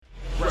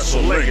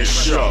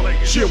Wrestlingus show.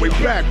 Shit, we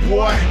back,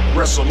 boy.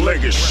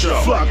 Wrestlingus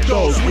show. Fuck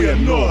those we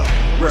annoy.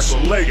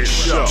 Wrestlingus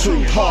show.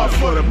 Too hard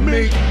for the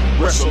meat.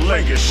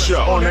 Wrestlingus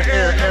show. On the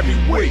air every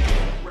week.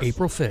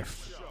 April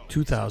 5th,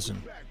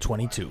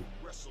 2022.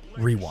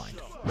 Rewind.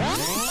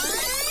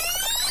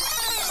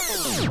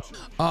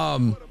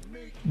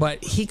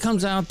 But he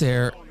comes out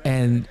there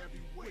and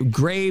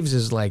Graves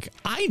is like,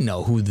 I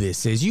know who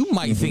this is. You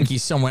might think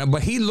he's someone,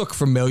 but he looked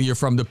familiar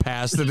from the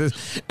past. And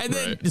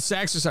then the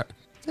Saxons are,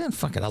 then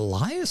fucking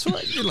Elias?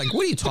 What? You're like,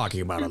 what are you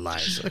talking about,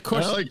 Elias? Of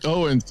course. I like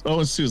Owen.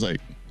 Owen Sue's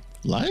like,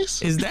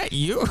 Elias? Is that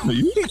you?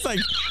 He's like,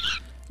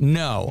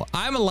 no,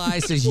 I'm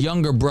Elias's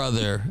younger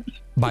brother.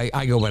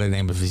 I go by the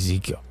name of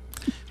Ezekiel.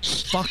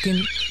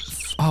 Fucking,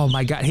 oh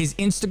my God. His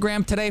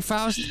Instagram today,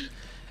 Faust,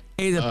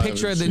 is a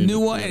picture of the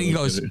new one. And he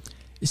goes,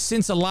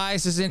 since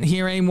Elias isn't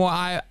here anymore,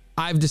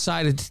 I've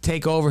decided to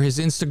take over his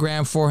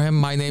Instagram for him.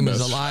 My name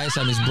is Elias.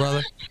 I'm his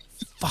brother.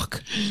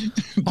 Fuck.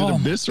 Did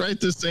Abyss write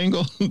this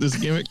angle, this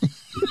gimmick?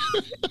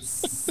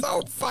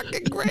 So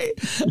fucking great.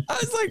 I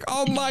was like,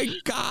 oh my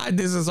God,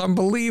 this is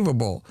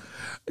unbelievable.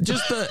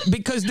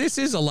 Because this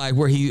is a live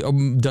where he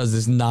does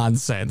this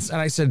nonsense. And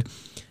I said,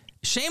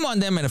 shame on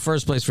them in the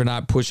first place for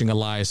not pushing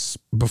Elias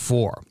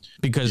before.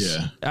 Because,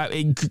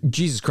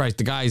 Jesus Christ,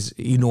 the guy's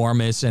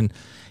enormous and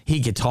he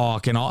could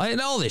talk and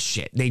all this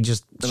shit. They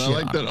just. And I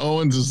like that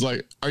Owens is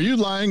like, are you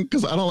lying?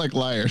 Because I don't like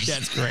liars.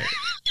 That's great.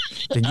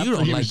 Then you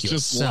don't like yourself.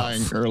 Just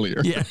lying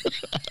earlier. Yeah.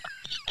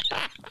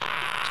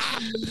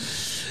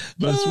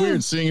 But it's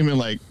weird seeing him in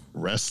like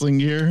wrestling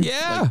gear.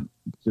 Yeah. Like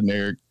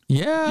generic.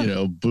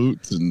 Yeah.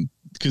 Boots and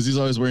because he's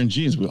always wearing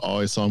jeans. We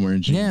always saw him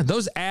wearing jeans. Yeah,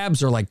 those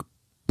abs are like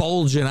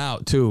bulging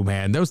out too,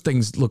 man. Those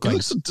things look like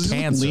does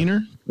he look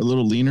leaner? A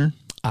little leaner?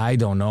 I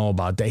don't know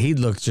about that. He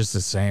looks just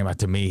the same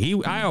to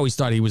me. I always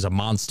thought he was a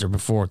monster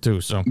before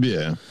too. So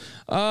yeah,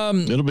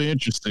 it'll be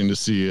interesting to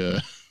see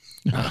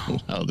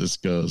how this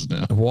goes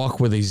now.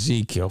 Walk with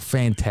Ezekiel,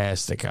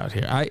 fantastic out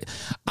here.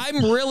 I'm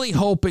really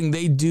hoping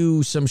they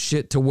do some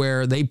shit to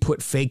where they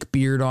put fake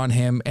beard on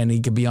him and he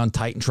could be on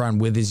Titantron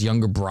with his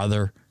younger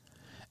brother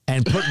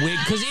and put wig.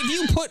 Because if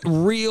you put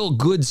real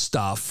good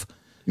stuff,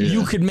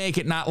 you could make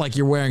it not like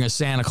you're wearing a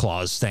Santa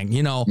Claus thing,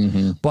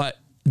 Mm-hmm. But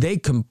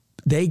they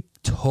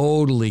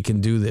totally can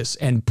do this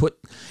and put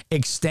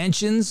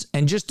extensions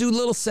and just do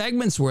little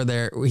segments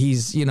where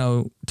he's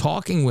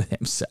talking with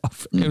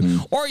himself,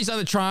 or he's on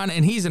the Tron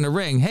and he's in the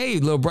ring. Hey,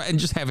 little bro, and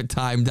just have it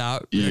timed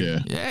out.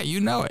 Yeah, you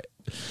know it.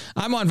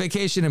 I'm on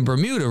vacation in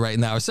Bermuda right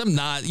now.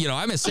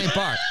 I'm in St.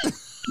 Bart.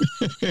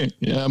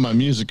 Yeah, my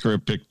music career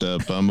picked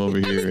up. I'm over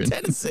here in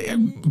Tennessee,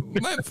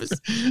 Memphis,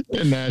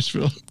 in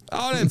Nashville.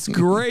 Oh, that's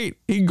great.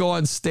 He can go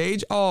on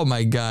stage. Oh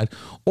my God,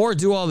 or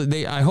do all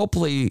the.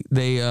 Hopefully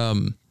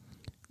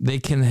they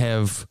can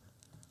have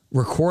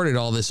recorded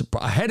all this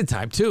ahead of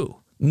time too.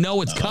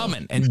 Know it's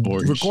coming and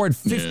record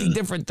 50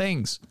 different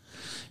things.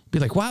 Be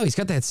like, wow, he's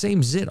got that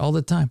same zit all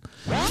the time.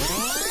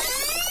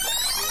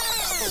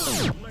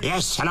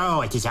 Yes,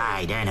 hello, it is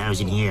I,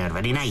 Danhausen here.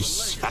 Very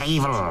nice, very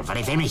evil,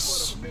 very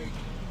famous.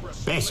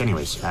 Yes,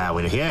 anyways,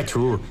 we're here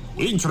to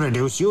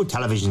introduce you,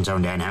 Television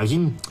Zone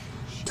Danhausen,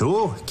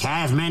 to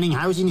Cav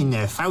Manninghausen in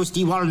the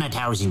Fausty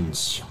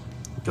Walnuthausens.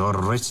 You're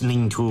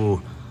listening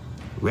to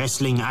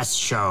Wrestlingus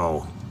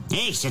show.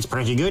 Yes, it's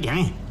pretty good,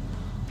 huh?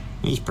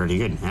 He's pretty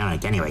good. All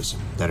right, anyways,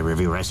 gotta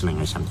review wrestling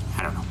or something.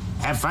 I don't know.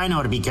 Have fun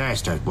or be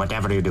cursed or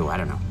whatever you do. I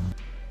don't know.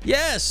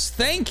 Yes,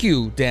 thank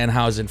you,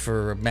 Danhausen,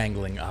 for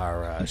mangling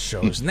our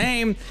show's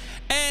name.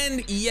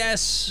 And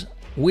yes,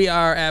 we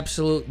are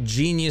absolute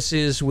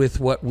geniuses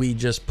with what we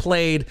just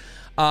played.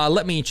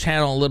 Let me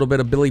channel a little bit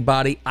of Billy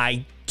Body.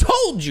 I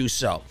told you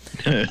so.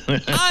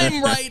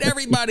 I'm right.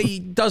 Everybody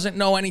doesn't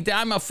know anything.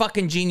 I'm a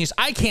fucking genius.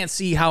 I can't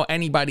see how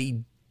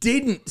anybody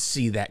didn't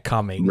see that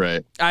coming.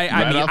 Right.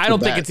 I mean, I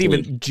don't think it's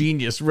even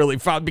genius, really,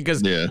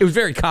 because it was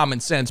very common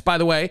sense. By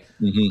the way,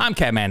 I'm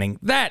Cat Manning.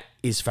 That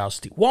is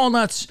Fausty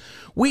Walnuts.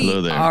 We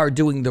are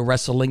doing the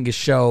Wrestlingus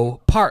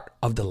show, part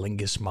of the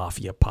Lingus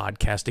Mafia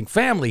podcasting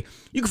family.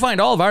 You can find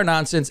all of our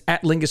nonsense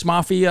at Lingus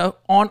Mafia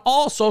on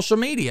all social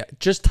media.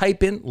 Just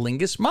type in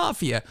Lingus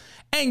Mafia.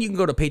 And you can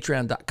go to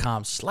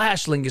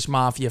patreon.com/Lingus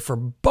Mafia for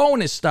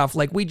bonus stuff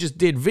like we just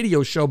did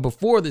video show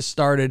before this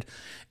started.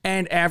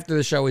 And after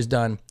the show is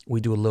done,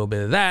 we do a little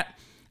bit of that.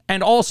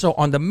 And also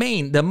on the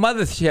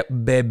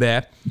mothership,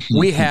 baby,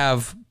 we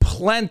have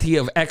plenty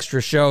of extra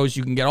shows.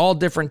 You can get all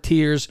different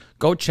tiers.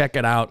 Go check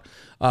it out.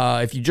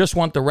 If you just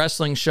want the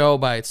wrestling show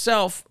by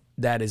itself,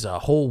 that is a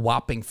whole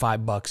whopping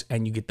 $5,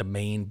 and you get the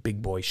main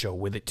big boy show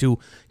with it too.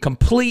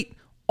 Complete,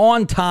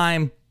 on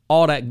time,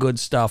 all that good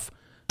stuff.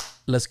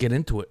 Let's get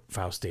into it,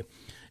 Fausty.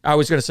 I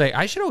was gonna say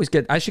I should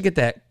get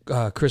that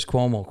Chris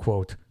Cuomo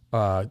quote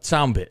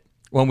sound bit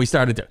when we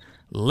started to.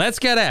 Let's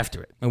get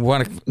after it. And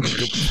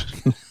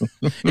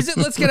is it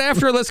let's get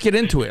after it? Let's get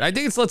into it. I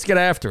think it's let's get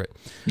after it.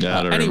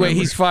 Anyway,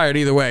 he's fired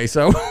either way.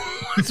 So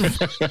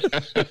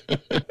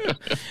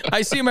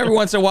I see him every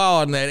once in a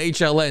while on that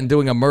HLN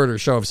doing a murder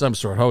show of some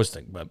sort,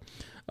 hosting, but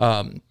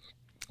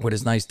with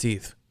his nice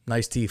teeth.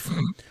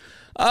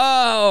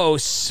 Oh,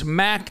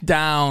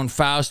 SmackDown,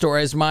 Faust, or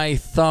as my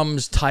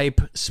thumbs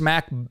type,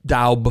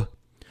 SmackDown.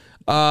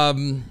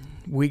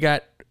 We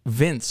got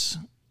Vince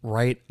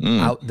right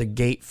out the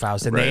gate,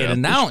 Faust. And they had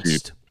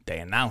announced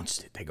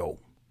it. They go,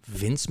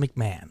 Vince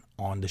McMahon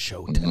on the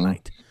show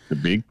tonight. The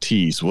big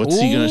tease. What's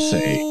he going to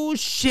say? Oh,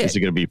 shit. Is he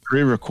going to be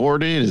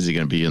pre-recorded? Is he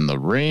going to be in the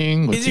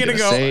ring? What's he going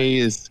to say?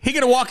 Is he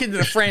going to walk into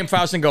the frame,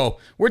 Faust, and go,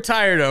 we're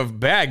tired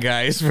of bad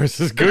guys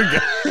versus good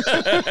guys?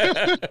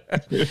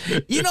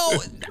 You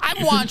know,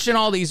 I'm watching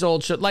all these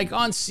old shit. Like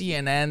on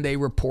CNN, they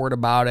report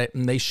about it,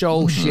 and they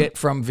show shit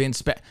from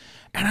Vince.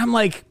 And I'm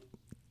like,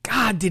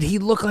 God, did he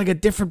look like a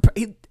different...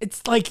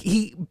 It's like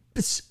he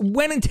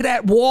went into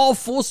that wall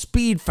full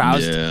speed,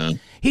 Faust. Yeah.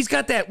 He's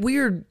got that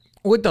weird...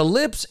 with the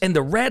lips and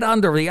the red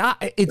under the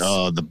eye.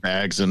 The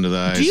bags under the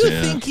eyes. Do you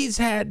think he's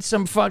had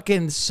some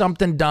fucking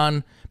something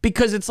done?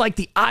 Because it's like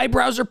the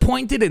eyebrows are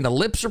pointed and the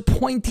lips are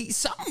pointy.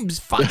 Something's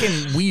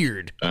fucking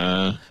weird.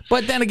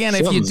 But then again,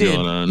 if you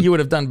did, you would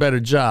have done a better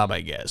job,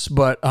 I guess.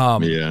 But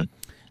yeah.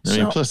 I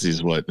mean, plus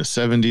he's what, in the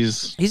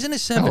 70s? He's in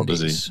his 70s. How old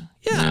is he?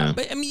 Yeah.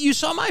 But I mean, you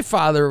saw my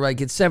father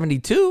like at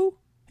 72.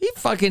 He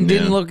fucking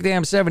didn't look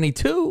damn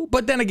 72.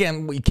 But then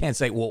again, we can't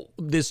say, well,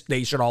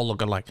 they should all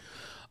look alike.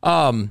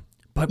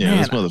 But man,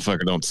 this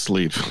motherfucker don't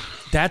sleep.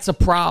 That's a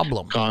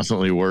problem.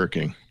 Constantly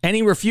working. And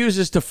he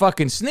refuses to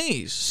fucking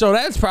sneeze. So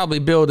that's probably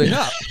building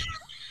up.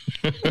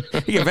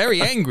 He get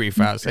very angry,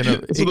 Faust.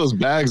 That's what those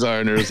bags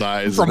are in his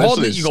eyes. From all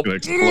that, you go,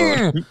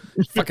 explode.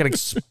 Fucking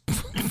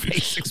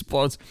face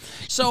explodes.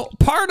 So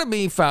part of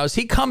me, Faust,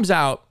 he comes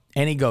out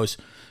and he goes,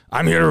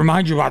 I'm here to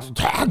remind you about the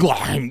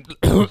tagline.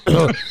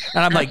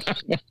 And I'm like,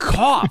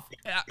 cough.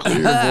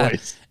 Clear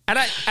voice.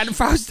 And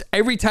Faust,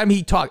 every time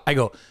he talks, I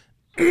go,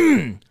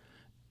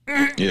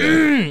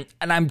 yeah.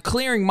 And I'm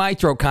clearing my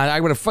throat. I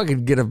would have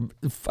fucking get a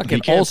fucking he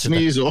can't ulcer.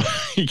 Sneeze.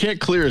 He can't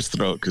clear his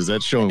throat because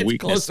that's showing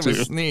weakness close to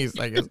too. a sneeze,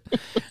 I guess.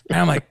 And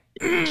I'm like,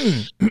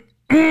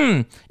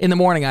 in the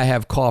morning I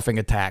have coughing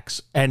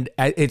attacks, and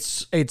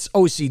it's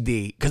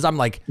OCD because I'm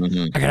like,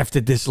 I gotta have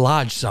to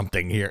dislodge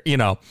something here, you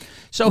know.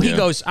 So he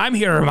goes, I'm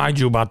here to remind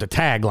you about the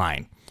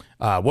tagline.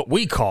 What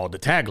we call the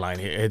tagline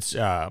here. It's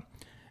then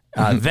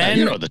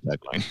you know the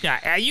tagline.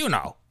 Yeah, you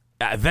know.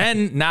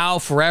 Then, now,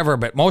 forever,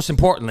 but most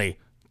importantly,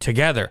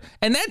 together.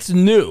 And that's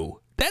new.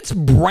 That's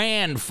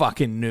brand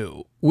fucking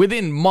new.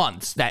 Within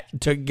months,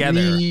 that together.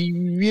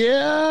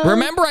 Yeah.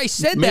 Remember I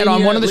said that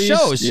on one of the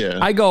shows. Yeah.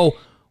 I go,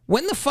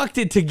 when the fuck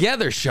did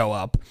together show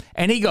up?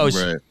 And he goes,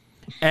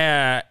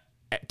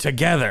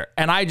 together.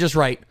 And I just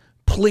write,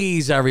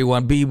 please,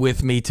 everyone, be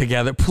with me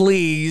together.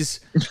 Please,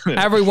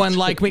 everyone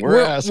like me.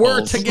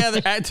 We're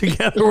together.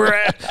 Together we're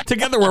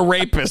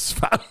rapists.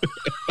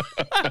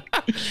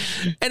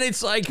 And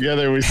it's like,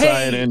 together we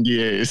sign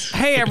NDAs.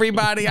 Hey,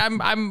 everybody,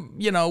 I'm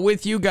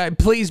with you guys.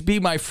 Please be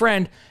my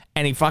friend.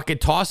 And he fucking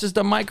tosses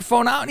the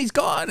microphone out and he's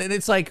gone. And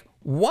it's like,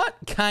 what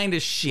kind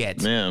of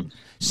shit? Man,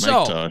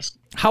 so,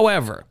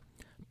 however,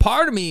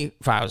 part of me,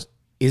 Faust,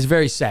 is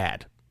very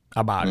sad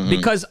about it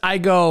because I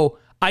go,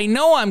 I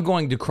know I'm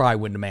going to cry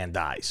when the man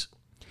dies.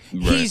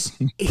 Right.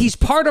 He's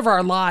part of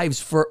our lives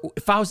for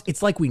Faust.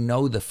 It's like we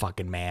know the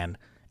fucking man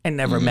and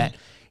never met.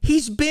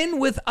 He's been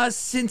with us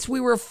since we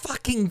were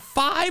fucking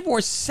 5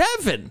 or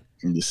 7.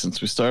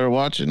 Since we started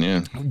watching,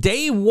 yeah.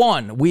 Day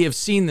one, we have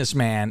seen this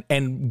man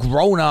and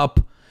grown up.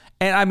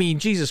 And I mean,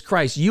 Jesus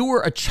Christ, you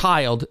were a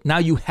child. Now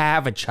you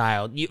have a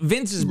child.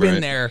 Vince has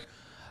been there.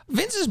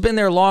 Vince has been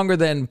there longer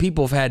than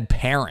people have had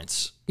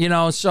parents,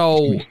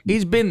 so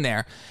he's been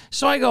there.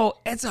 So I go,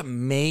 it's a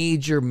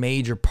major,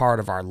 major part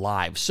of our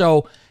lives.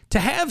 So to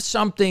have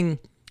something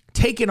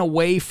taken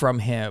away from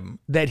him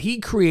that he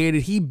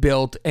created, he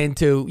built, and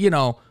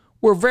to,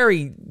 we're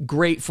very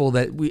grateful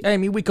that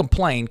we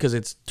complain because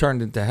it's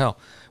turned into hell.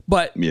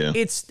 But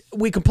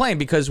we complain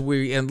because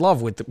we're in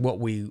love with what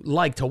we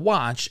like to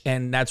watch,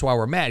 and that's why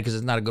we're mad because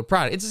it's not a good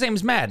product. It's the same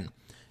as Madden.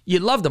 You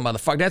love the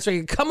motherfucker. That's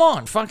why come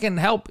on, fucking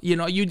help.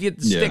 You get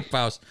the stick,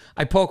 Faust.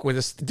 I poke with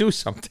this. Do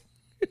something.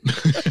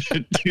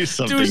 Do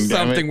something. Do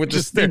something with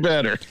the stick. Do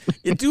better.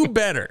 You do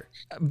better.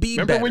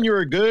 Remember when you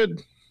were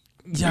good?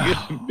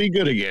 Be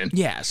good again.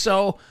 Yeah.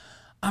 So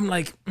I'm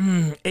like,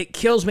 it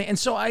kills me. And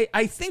so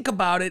I think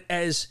about it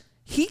as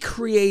he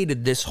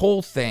created this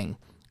whole thing,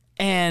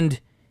 and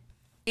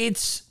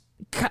it's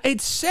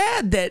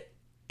sad that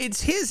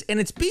it's his and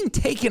it's being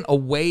taken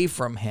away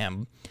from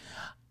him.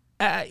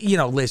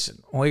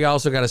 Listen, we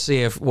also got to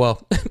see if,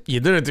 you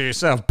did it to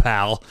yourself,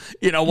 pal.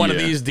 One of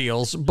these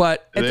deals.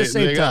 But at the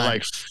same time, got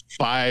like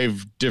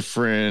 5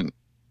 different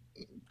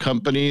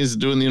companies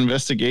doing the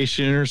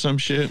investigation or some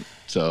shit.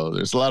 So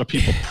there's a lot of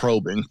people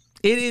probing.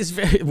 It is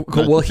very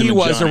well. He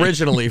was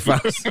originally,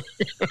 folks.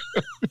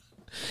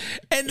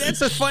 And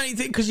that's a funny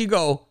thing because you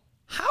go,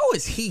 how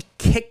is he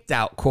kicked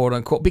out, quote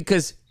unquote?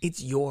 Because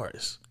it's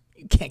yours.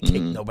 You can't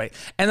kick nobody.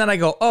 And then I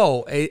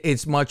go,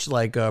 it's much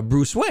like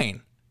Bruce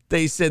Wayne.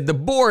 They said the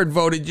board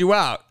voted you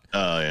out.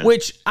 Oh, yeah.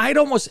 Which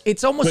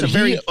it's almost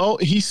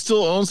he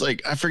still owns,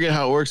 I forget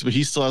how it works, but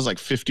he still has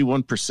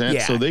 51%.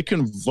 Yeah. So they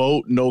can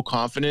vote no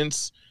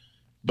confidence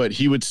but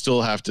he would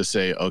still have to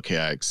say, okay,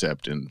 I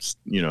accept. And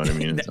you know what I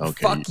mean? It's,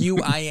 okay. Fuck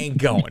you, I ain't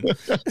going.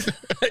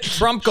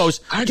 Trump goes,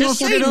 just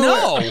say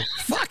no.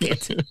 Fuck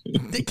it.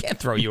 They can't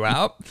throw you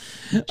out.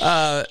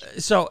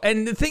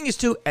 And the thing is,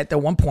 too, at the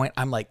one point,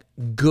 I'm like,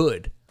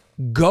 good.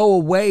 Go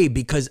away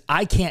because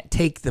I can't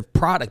take the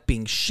product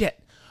being shit.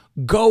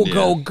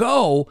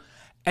 Go.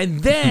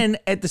 And then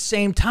at the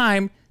same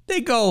time,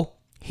 they go,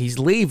 he's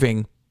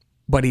leaving,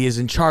 but he is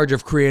in charge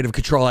of creative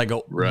control. I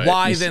go,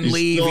 why he's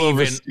leave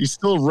even? He's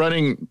still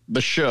running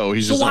the show.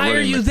 He's so just why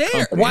are you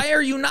there? Company. Why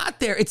are you not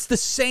there? It's the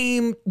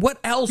same. What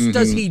else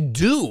does he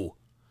do?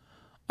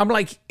 I'm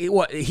like,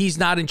 what? He's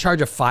not in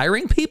charge of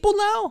firing people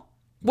now?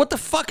 What the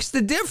fuck's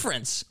the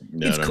difference?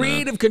 It's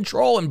creative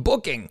control and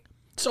booking.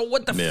 So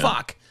what the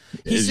fuck?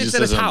 He sits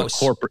at his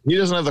house. He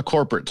doesn't have the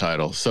corporate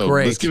title. So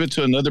let's give it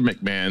to another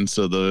McMahon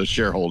so the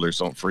shareholders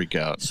don't freak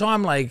out. So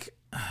I'm like,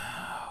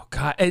 oh,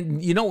 God.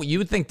 And you know, you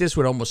would think this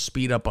would almost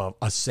speed up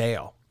a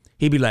sale.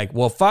 He'd be like,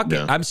 well, fuck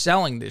it. I'm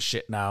selling this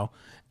shit now.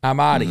 I'm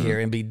out of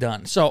here and be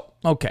done. So,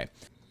 okay.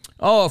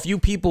 Oh, if you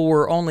people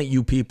were only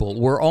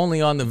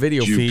on the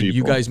video feed,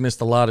 you guys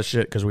missed a lot of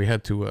shit because we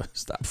had to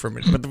stop for a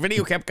minute. But the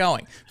video kept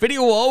going.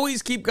 Video will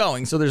always keep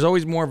going, so there's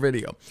always more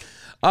video.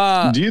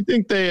 Do you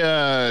think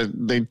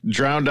they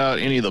drowned out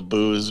any of the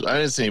boos? I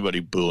didn't see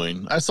anybody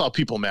booing. I saw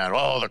people mad.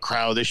 Oh, the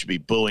crowd, they should be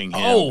booing him.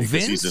 Oh,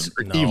 Vince? He's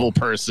an evil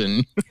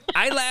person.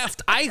 I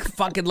laughed. I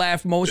fucking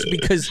laughed most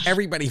because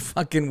everybody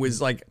fucking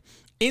was like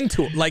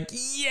into it. Like,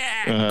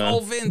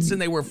 go Vince.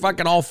 And they were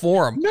fucking all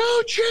for him.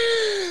 No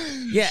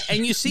chance. Yeah,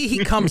 and you see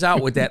he comes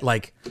out with that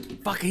like,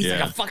 fucking, he's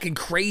like a fucking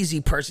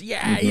crazy person.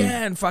 Yeah,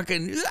 and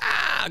fucking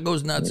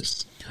goes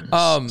nuts.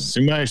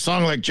 Sing my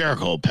song like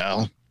Jericho,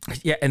 pal.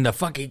 Yeah, and the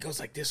fuck, he goes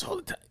like this all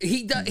the time.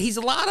 He's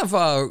a lot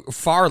of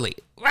Farley.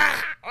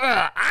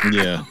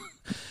 Yeah.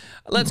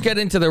 Let's get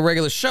into the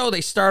regular show.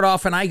 They start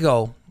off, and I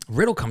go,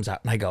 Riddle comes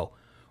out, and I go,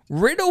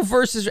 Riddle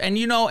versus, and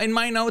you know, in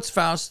my notes,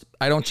 Faust,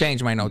 I don't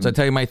change my notes. I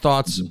tell you my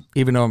thoughts,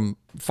 even though I'm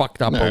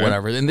fucked up or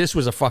whatever. And this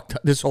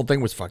whole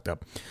thing was fucked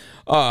up.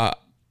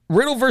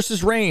 Riddle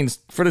versus Reigns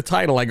for the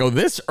title. I go,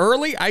 this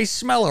early? I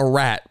smell a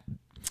rat.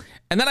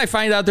 And then I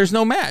find out there's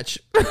no match.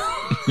 And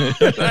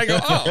I go,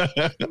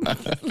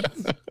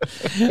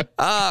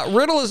 oh.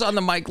 Riddle is on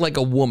the mic like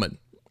a woman.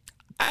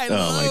 I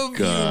love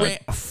you, Randy.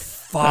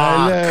 Fuck.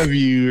 I love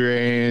you,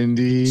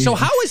 Randy. So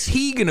how is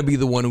he going to be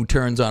the one who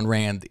turns on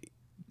Randy?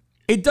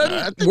 It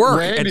doesn't work.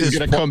 Randy's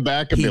going to come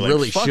back and be like,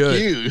 really fuck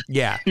you.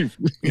 Yeah.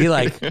 You're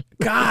like,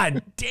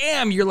 God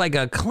damn, you're like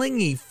a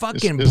clingy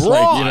fucking it's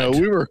broad.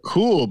 Like, we were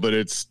cool, but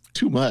it's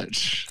too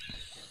much.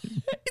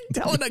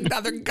 Telling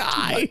another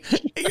guy,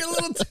 you're a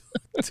little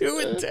too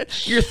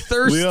intense. You're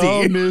thirsty. We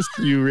all miss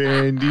you,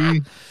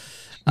 Randy.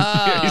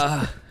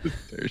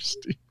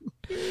 Thirsty.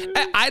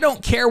 I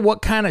don't care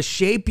what kind of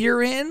shape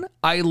you're in.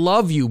 I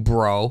love you,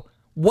 bro.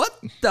 What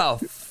the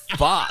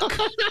fuck?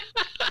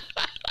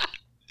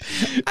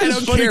 I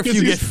don't care if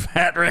you get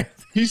fat, right?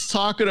 He's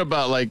talking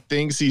about like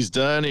things he's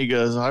done. He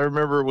goes, I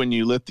remember when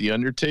you lit the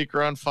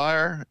Undertaker on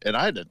fire. And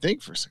I had to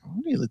think for a second,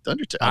 when did he lit the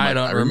Undertaker? I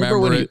don't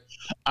remember it.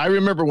 I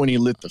remember when he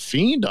lit the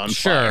Fiend on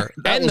fire.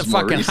 And the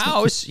fucking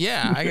house.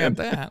 Yeah, I got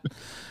that.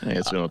 I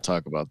guess we don't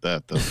talk about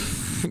that, though.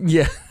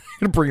 Yeah, I'm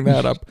going to bring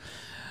that up.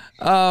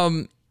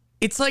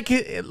 It's like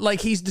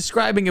he's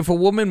describing if a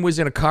woman was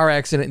in a car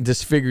accident and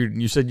disfigured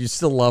and you said you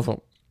still love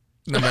him.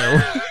 No matter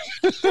what.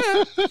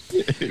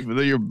 Even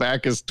though your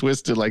back is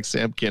twisted like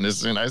Sam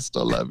Kinison, I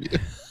still love you.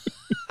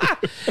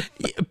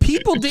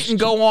 People didn't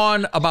go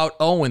on about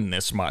Owen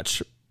this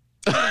much.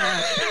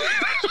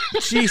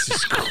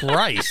 Jesus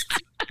Christ.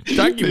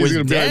 Dougie was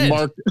dead.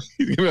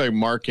 He's going to be like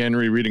Mark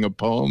Henry reading a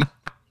poem.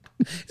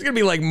 He's going to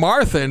be like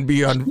Martha and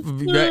be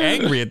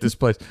angry at this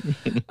place.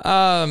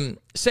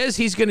 Says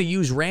he's going to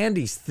use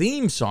Randy's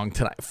theme song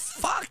tonight.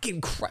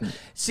 Fucking Christ.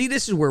 See,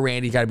 this is where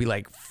Randy got to be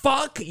like,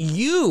 fuck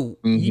you.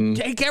 You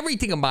take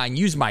everything of mine.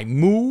 Use my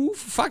move.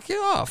 Fuck you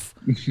off.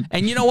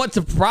 And you know what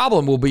the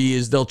problem will be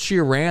is they'll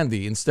cheer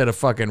Randy instead of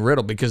fucking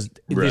Riddle because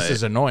this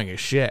is annoying as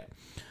shit.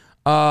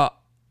 All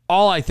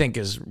I think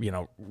is,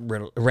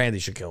 Randy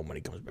should kill him when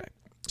he comes back.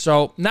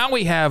 So now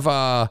we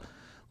have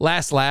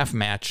last laugh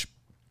match.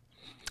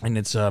 And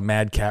it's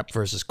Madcap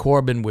versus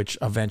Corbin, which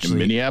eventually...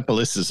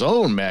 Minneapolis'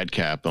 own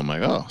Madcap. I'm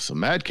like, oh, so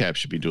Madcap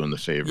should be doing the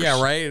favors.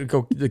 Yeah, right?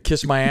 Go the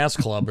Kiss My Ass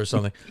Club or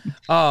something.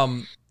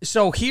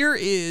 So here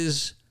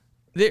is...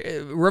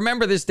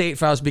 Remember this date,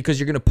 Faust, because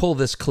you're going to pull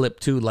this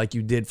clip, too, like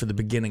you did for the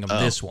beginning of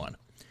this one.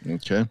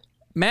 Okay.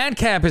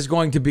 Madcap is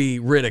going to be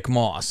Riddick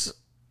Moss.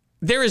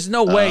 There is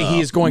no way he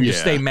is going to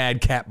stay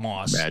Madcap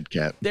Moss.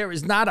 Madcap. There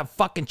is not a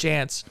fucking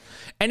chance.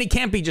 And he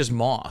can't be just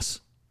Moss.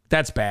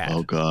 That's bad.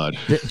 Oh, God.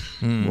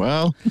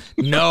 Well.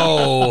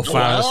 No,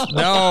 Faust.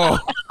 No.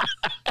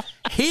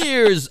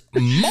 Here's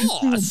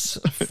Moss.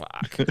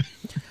 Fuck.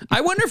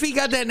 I wonder if he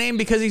got that name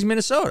because he's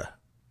Minnesota.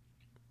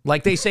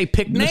 Like they say,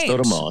 pick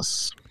Minnesota names.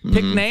 Moss.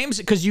 Pick names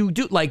because you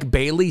do. Like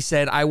Bailey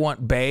said, I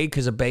want Bay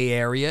because of Bay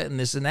Area and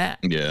this and that.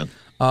 Yeah.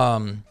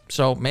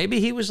 So maybe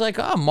he was like,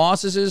 oh,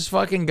 Moss is his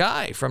fucking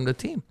guy from the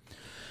team.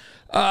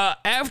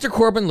 After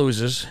Corbin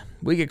loses,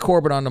 we get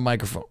Corbin on the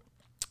microphone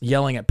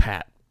yelling at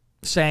Pat,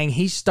 saying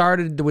he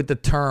started with the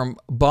term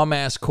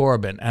bum-ass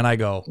Corbin. And I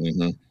go,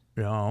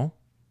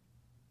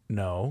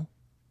 no,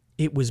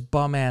 it was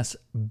bum-ass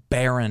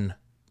Baron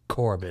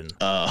Corbin.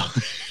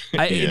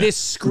 This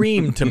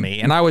screamed to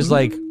me. And I was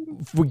like,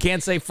 we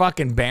can't say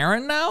fucking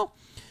Baron now?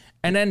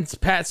 And then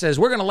Pat says,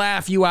 we're going to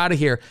laugh you out of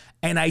here.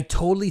 And I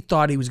totally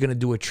thought he was going to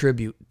do a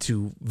tribute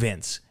to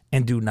Vince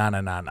and do na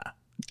na na na.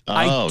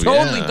 I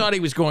totally thought he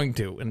was going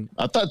to. And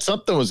I thought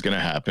something was going to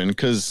happen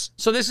because.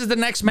 So this is the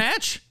next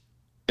match?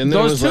 And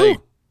those two? Like,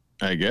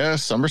 I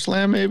guess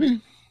SummerSlam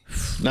maybe.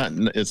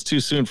 It's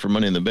too soon for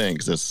Money in the Bank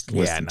because that's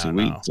less than 2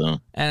 weeks. So. And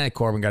then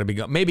Corbin got to be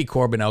going. Maybe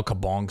Corbin El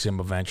Kabongs him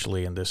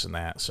eventually and this and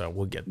that. So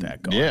we'll get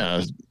that going.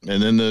 Yeah.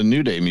 And then the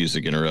New Day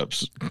music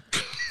interrupts.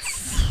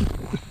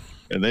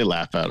 And they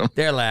laugh at him.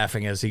 They're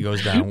laughing as he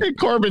goes down. And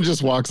Corbin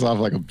just walks off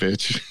like a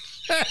bitch.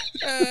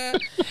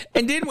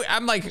 And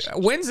I'm like,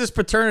 when's this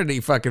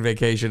paternity fucking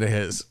vacation of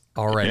his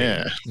already?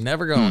 Yeah.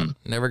 Never going.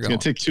 Never going.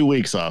 It's going to take 2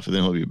 weeks off and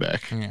then he'll be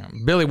back. Yeah.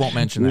 Billy won't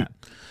mention that.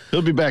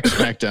 He'll be back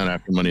SmackDown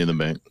after Money in the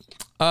Bank.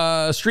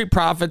 Street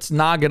Profits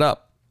nog it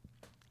up.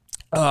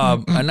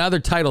 Another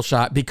title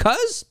shot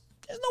because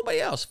there's nobody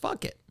else.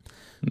 Fuck it.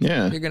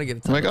 Yeah. You're going to get a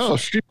title shot.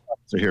 Street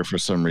Profits are here for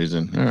some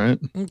reason. All right.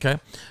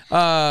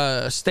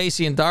 Okay.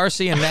 Stacy and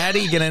Darcy and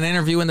Maddie get an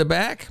interview in the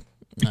back.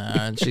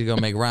 And she's going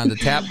to make Ronda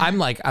tap. I'm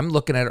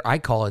looking at her. I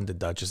call in the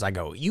Duchess. I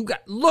go,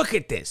 look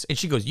at this. And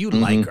she goes, you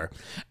like her.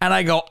 And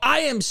I go,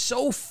 I am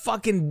so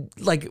fucking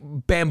like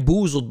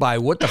bamboozled by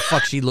what the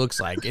fuck she looks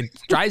like. It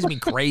drives me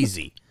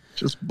crazy.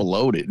 Just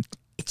bloated.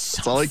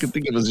 That's all I could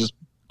think of was just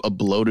a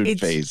bloated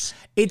face.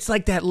 It's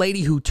like that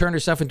lady who turned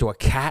herself into a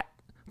cat.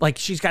 Like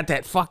she's got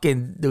that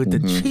fucking with the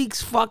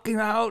cheeks fucking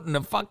out and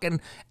the fucking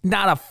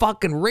not a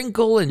fucking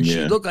wrinkle, and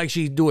she looked like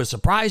she'd do a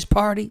surprise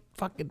party.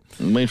 Fucking.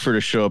 I'm waiting for her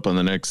to show up on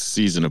the next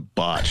season of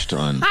Botched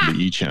on the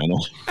E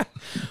channel.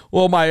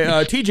 Well, my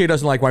TJ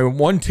doesn't like my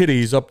one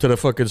titty's up to the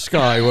fucking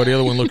sky while the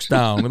other one looks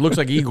down. It looks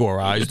like Igor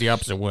eyes the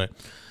opposite way.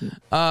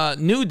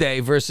 New Day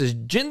versus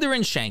Jinder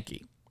and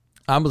Shanky.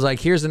 I was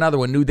like, here's another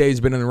one. New Day's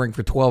been in the ring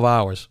for 12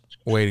 hours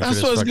waiting for this.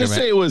 That's what I was gonna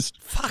say.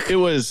 It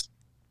was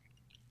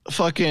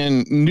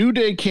fucking New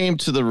Day came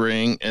to the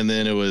ring, and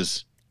then it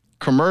was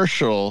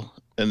commercial,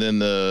 and then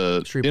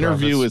the Street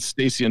interview Profits. With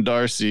Stacey and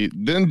Darcy.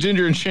 Then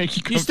Ginger and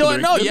Shanky. You still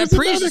don't know.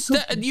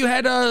 You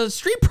had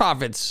Street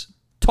Profits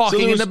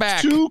talking in the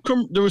back.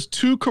 There was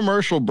 2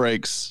 commercial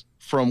breaks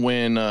from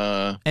when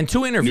and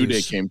 2 interviews. New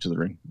Day came to the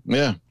ring.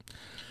 Yeah.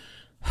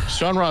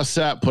 Sean Ross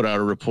Sapp put out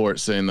a report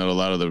saying that a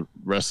lot of the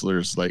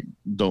wrestlers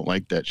don't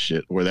like that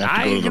shit where they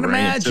have to go to the ring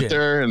and sit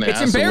there and they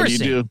ask them, what do you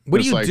do?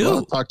 What do you do?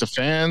 Well, talk to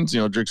fans,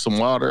 drink some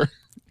water,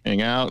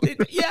 hang out.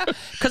 Yeah,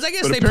 because I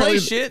guess they play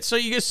shit, so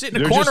you just sit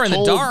in a corner in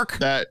the dark.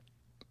 That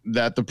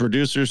the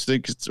producers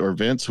think or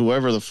Vince,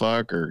 whoever the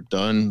fuck, or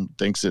Dunn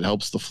thinks it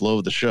helps the flow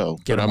of the show.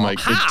 But I'm like,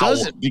 it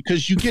doesn't,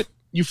 because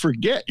you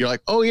forget. You're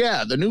like, oh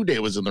yeah, the New Day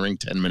was in the ring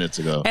 10 minutes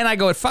ago. And I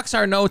go, it fucks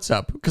our notes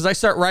up because I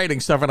start writing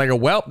stuff and I go,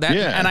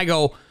 and I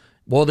go,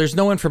 well, there's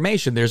no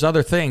information. There's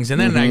other things. And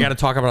then I got to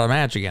talk about a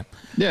match again.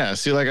 Yeah.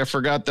 See, I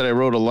forgot that I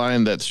wrote a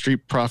line that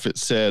Street Profit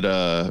said,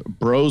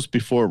 bros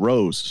before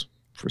Rose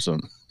for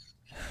some,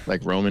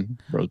 like Roman,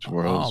 bros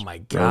before Rose. Oh my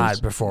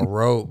God, before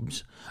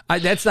Rose.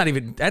 That's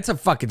a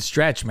fucking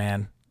stretch,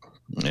 man.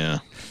 Yeah.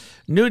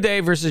 New Day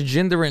versus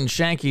Jinder and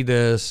Shanky,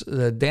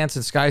 the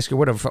dancing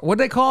skyscraper. What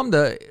do they call him?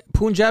 The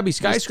Punjabi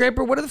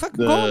skyscraper? What do the fuck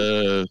call him?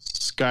 The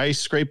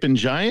skyscraping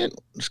giant?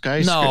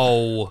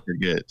 No.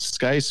 Forget.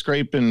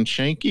 Skyscraping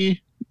Shanky?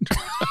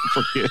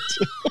 I forget.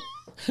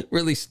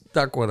 Really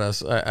stuck with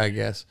us, I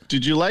guess.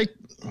 Did you like...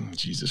 Oh,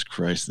 Jesus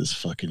Christ, this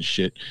fucking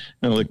shit.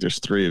 I don't think there's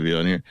 3 of you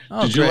on here.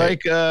 Oh, did you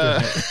great.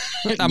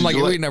 I'm like,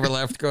 we like never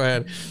left. Go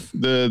ahead.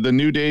 The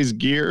New Day's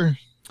gear?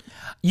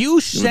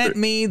 You sent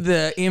me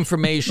the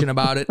information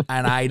about it,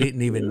 and I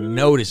didn't even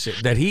notice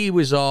it. That he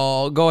was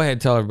all... Go ahead,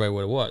 tell everybody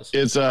what it was.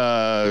 It's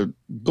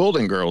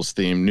Golden Girls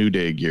theme, New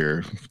Day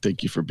gear.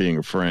 Thank you for being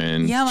a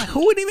friend. Yeah, like,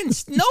 who would even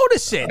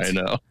notice it? I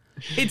know.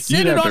 It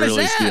said it on his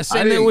ass,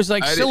 and there was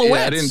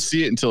silhouettes. I didn't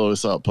see it until I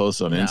saw it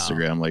posted on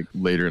Instagram,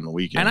 later in the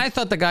weekend. And I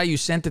thought the guy you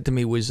sent it to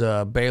me was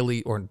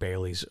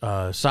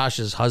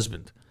Sasha's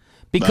husband.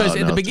 Because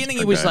at the beginning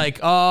he was like,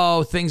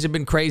 oh, things have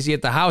been crazy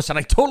at the house. And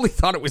I totally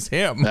thought it was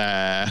him.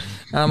 And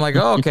I'm like,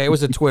 oh, okay, it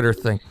was a Twitter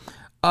thing.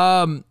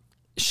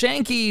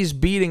 Shanky's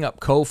beating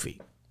up Kofi.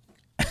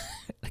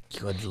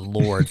 Good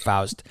Lord,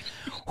 Faust.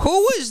 Who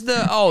was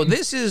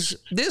this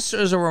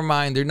is a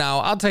reminder. Now,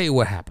 I'll tell you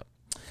what happened.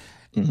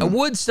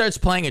 Wood starts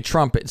playing a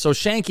trumpet, so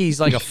Shanky's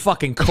like a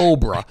fucking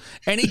cobra,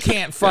 and he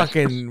can't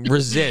fucking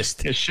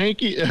resist.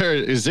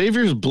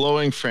 Xavier's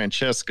blowing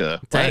Francesca.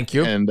 Thank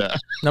you. And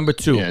number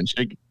 2. Yeah,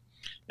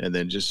 and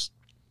then just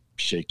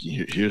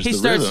Shaky. Here's he the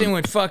starts rhythm.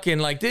 doing fucking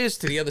like this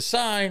to the other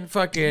side,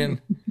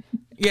 fucking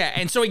yeah,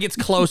 and so he gets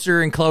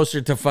closer and closer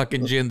to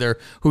fucking Jinder,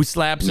 who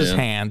slaps his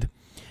hand,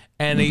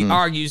 and he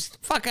argues,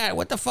 "Fuck,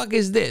 what the fuck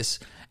is this?"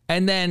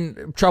 And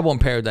then Trouble in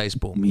Paradise,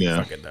 boom, he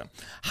fucking done.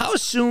 How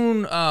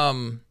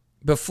soon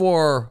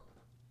before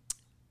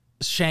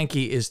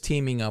Shanky is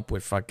teaming up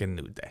with fucking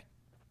New Day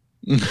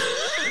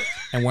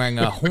and wearing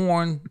a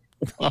horn.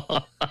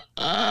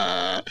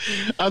 I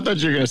thought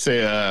you were gonna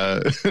say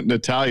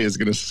Natalia is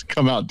gonna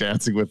come out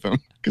dancing with him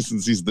because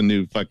since he's the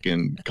new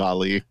fucking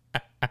Kali.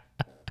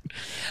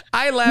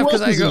 I laugh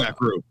because I go. In that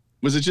group?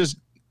 Was it just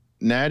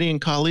Natty and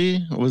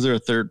Kali, or was there a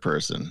third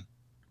person?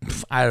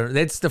 I don't.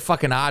 It's the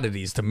fucking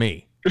oddities to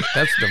me.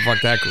 That's the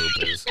fuck that group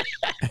is.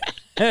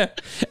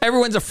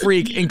 Everyone's a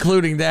freak,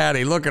 including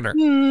Daddy. Look at her.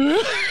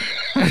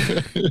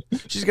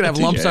 She's gonna have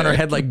lumps on her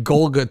head like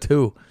Golga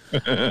too.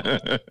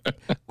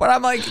 But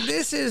I'm like,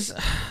 this is,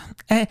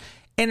 and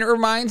it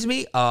reminds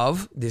me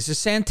of this is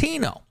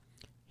Santino.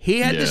 He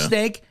had the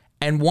snake,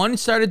 and one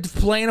started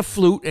playing a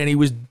flute, and he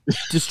was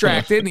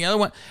distracted, and the other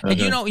one, and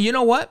you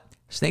know what?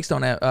 Snakes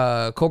don't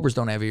have, cobras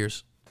don't have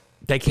ears.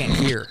 They can't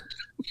hear.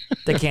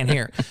 They can't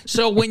hear.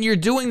 So when you're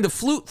doing the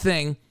flute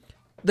thing,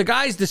 the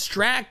guy's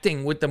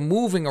distracting with the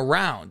moving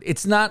around.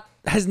 It's not,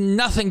 has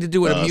nothing to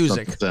do with the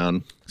music.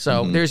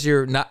 So there's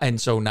your,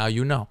 and so now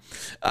you know.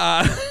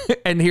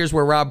 And here's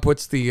where Rob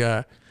puts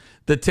the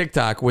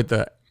TikTok with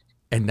the,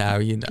 and now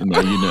you know. Now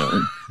you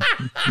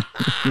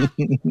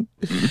know.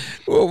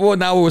 Well,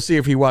 now we'll see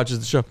if he watches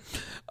the show.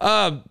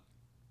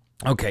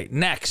 Okay,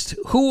 next.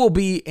 Who will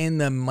be in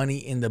the Money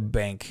in the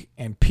Bank?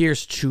 And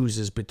Pierce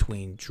chooses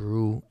between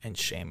Drew and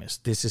Sheamus.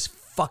 This is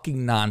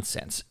fucking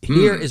nonsense.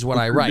 Here is what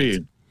I write.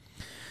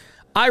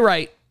 I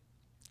write,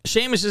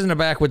 Sheamus is in the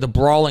back with the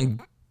brawling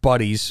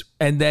buddies,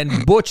 and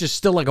then Butch is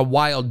still like a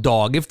wild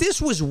dog. If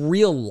this was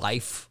real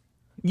life,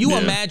 you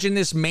imagine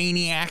this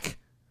maniac.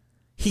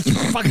 He can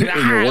fucking,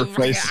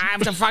 I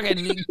have to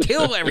fucking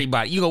kill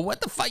everybody. You go,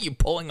 what the fuck? You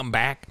pulling him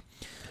back?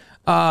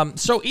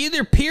 So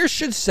either Pierce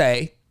should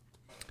say,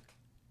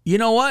 you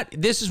know what?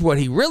 This is what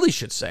he really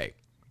should say.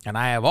 And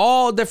I have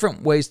all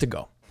different ways to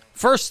go.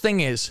 First thing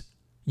is,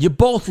 you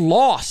both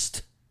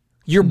lost.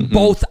 You're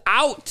both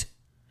out.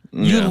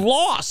 You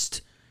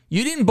lost.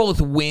 You didn't both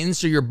win,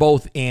 so you're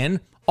both in.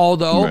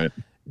 Although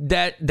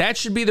that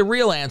should be the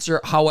real answer.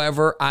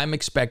 However, I'm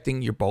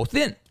expecting you're both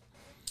in.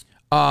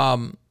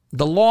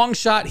 The long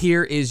shot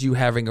here is you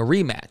having a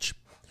rematch.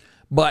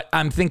 But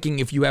I'm thinking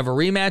if you have a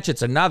rematch,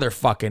 it's another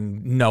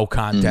fucking no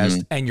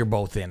contest, and you're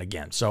both in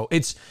again. So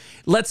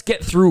let's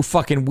get through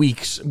fucking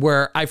weeks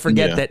where I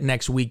forget that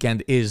next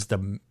weekend is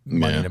the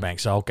Money in the Bank.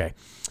 So, okay.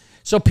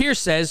 So Pierce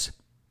says,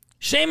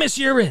 Sheamus,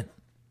 you're in.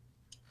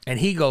 And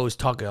he goes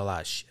talking a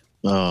lot of shit.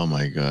 Oh,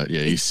 my God.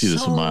 Yeah, you see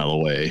this a mile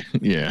away.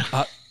 Yeah.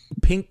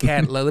 Pink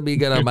cat, let me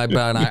get on my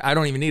binocular. I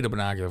don't even need a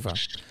binocular phone.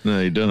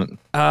 No, you don't.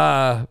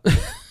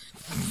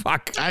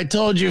 Fuck. I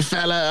told you,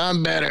 fella,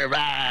 I'm better.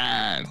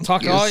 Man.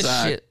 Talk all his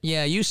shit.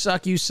 Yeah, you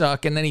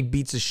suck. And then he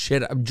beats his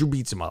shit up. Drew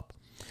beats him up.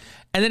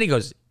 And then he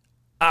goes,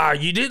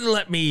 you didn't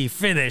let me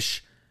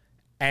finish.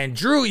 And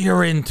Drew,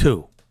 you're in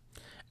too.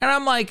 And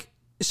I'm like,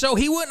 so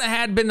he wouldn't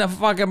have been the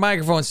fucking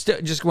microphone,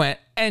 just went,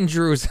 and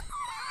Drew's.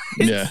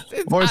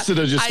 Or instead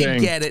of just saying, I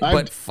get it,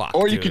 but fuck.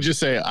 Or you could just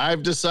say,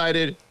 I've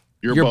decided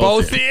you're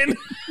both in.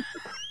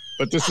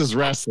 But this is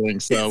wrestling,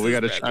 so we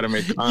got to try to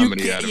make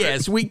comedy out of it.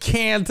 Yes, we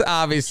can't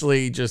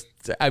obviously just,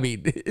 I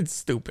mean, it's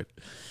stupid.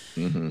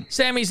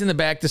 Sammy's in the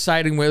back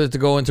deciding whether to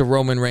go into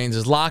Roman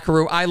Reigns' locker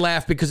room. I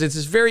laugh because it's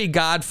this very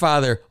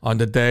Godfather on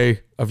the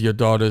day of your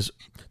daughter's,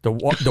 the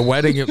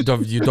wedding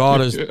of your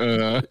daughter's.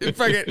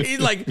 He's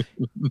like,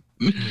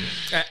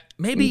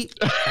 maybe,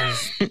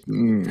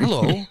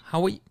 hello,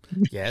 how are you?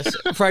 Yes.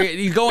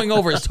 He's going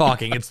over his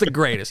talking. It's the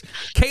greatest.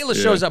 Kayla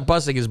shows up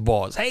busting his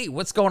balls. Hey,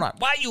 what's going on?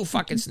 Why you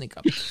fucking sneak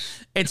up?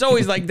 It's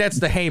always like, that's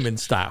the Heyman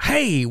style.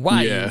 Hey,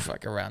 why you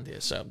fuck around here?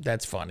 So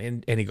that's fun.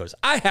 And he goes,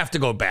 I have to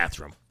go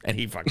bathroom. And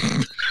he fucking...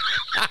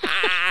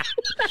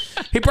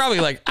 he probably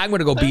like, I'm going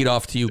to go beat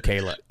off to you,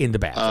 Kayla, in the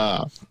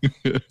bathroom.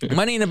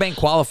 Money in the Bank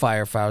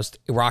qualifier, Faust.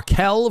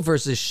 Raquel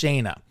versus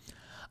Shayna.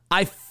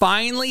 I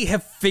finally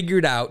have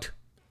figured out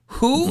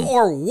who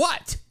or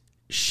what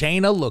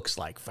Shayna looks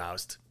like,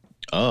 Faust.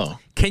 Oh.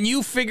 Can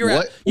you figure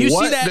out? You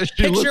see that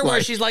picture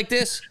where she's like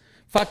this?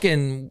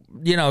 Fucking,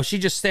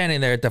 she's just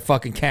standing there at the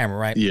fucking camera,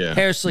 right? Yeah.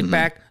 Hair slicked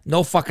back,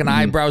 no fucking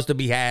eyebrows to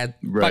be had.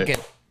 Right.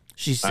 Fucking,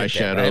 she's eyeshadow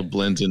there, right?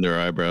 blends into her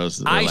eyebrows.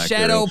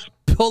 Eyeshadow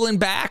pulling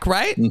back,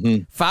 right?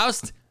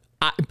 Faust,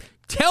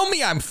 tell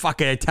me I'm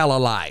fucking tell a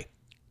lie.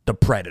 The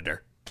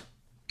Predator.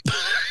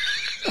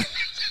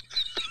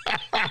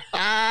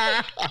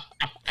 I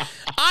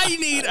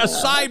need a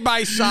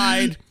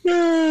side-by-side.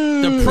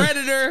 The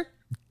Predator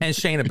and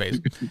Shayna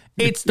Baszler.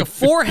 It's the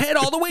forehead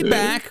all the way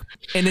back,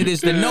 and it is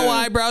the no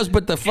eyebrows,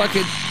 but the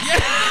fucking...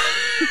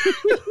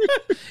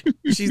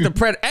 She's the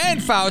Predator.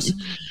 And Faust,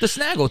 the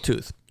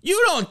snaggletooth.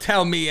 You don't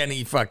tell me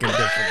any fucking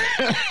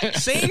different.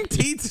 Same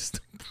teeth.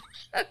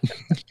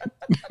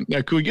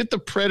 Now, can we get the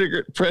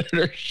Predator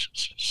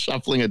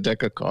shuffling a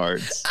deck of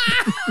cards?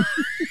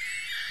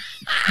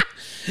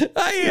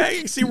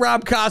 I see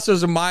Rob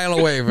Cosso's a mile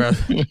away, bro.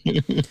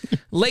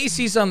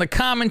 Lacey's on the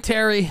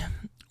commentary.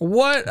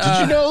 What?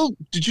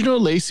 Did you know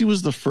Lacey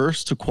was the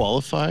first to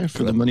qualify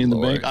for the Money in the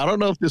Bank? I don't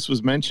know if this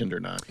was mentioned or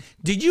not.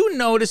 Did you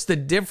notice the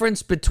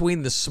difference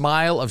between the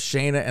smile of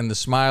Shayna and the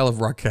smile of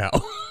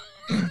Raquel?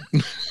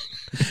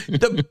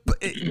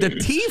 The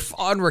teeth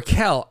on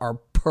Raquel are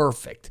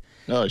perfect.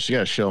 Oh, she got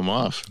to show them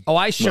off. Oh,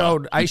 I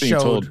showed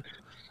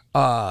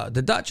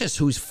the Duchess,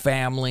 whose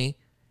family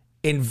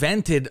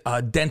invented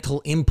a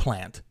dental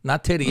implant,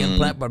 not titty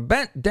implant, but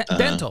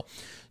dental.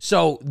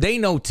 So they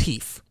know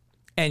teeth.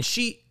 And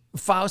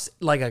Faust,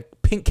 like a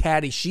pink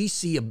caddy, she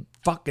see a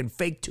fucking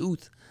fake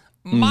tooth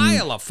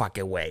mile a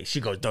fucking way.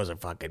 She goes, those are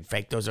fucking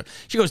fake.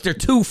 She goes, they're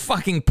too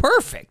fucking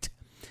perfect.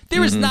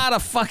 There is not a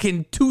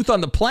fucking tooth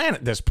on the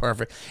planet that's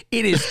perfect.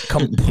 It is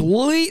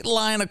complete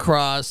line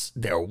across.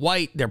 They're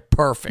white. They're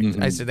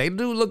perfect. I said, they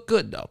do look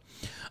good, though.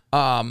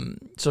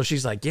 So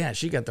she's like, yeah,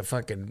 she got the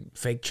fucking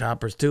fake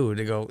choppers, too.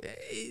 They go,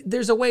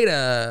 there's a way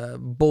to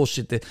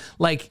bullshit this.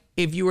 Like,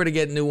 if you were to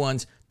get new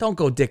ones, don't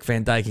go Dick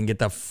Van Dyke and get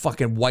the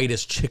fucking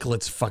whitest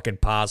chiclets fucking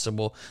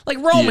possible. Like,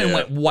 Roman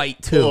went white,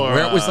 too,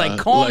 where it was like,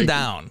 calm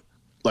down.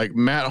 Like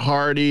Matt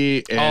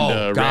Hardy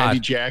and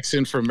Randy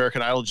Jackson for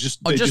American Idol,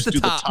 just do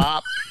the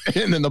top,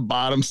 and then the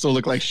bottom still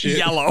look like shit.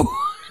 Yellow.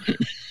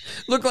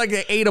 Look like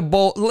they ate a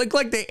bowl. Look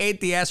like they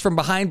ate the ass from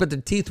behind, but the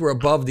teeth were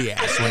above the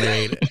ass when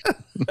they ate it.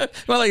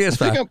 Well, like this,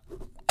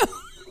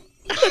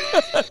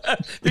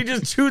 they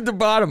just chewed the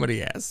bottom of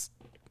the ass.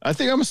 I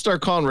think I'm gonna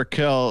start calling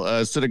Raquel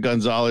instead of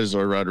Gonzalez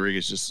or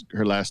Rodriguez. Just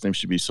her last name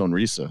should be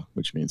Sonrisa,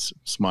 which means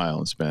smile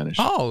in Spanish.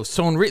 Oh,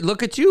 Sonrisa!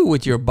 Look at you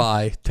with your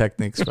bi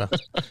techniques.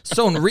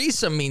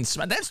 Sonrisa means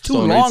smile. That's too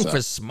long for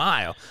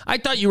smile. I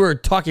thought you were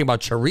talking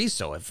about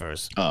chorizo at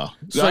first. Oh,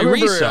 I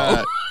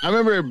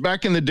remember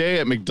back in the day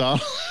at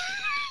McDonald's.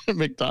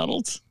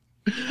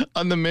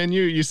 On the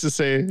menu, it used to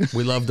say,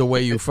 "We love the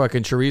way you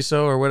fucking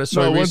chorizo," or what is chorizo?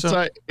 No, one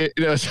side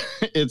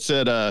it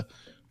said,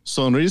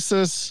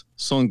 "Sonrisas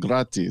son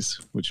gratis,"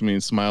 which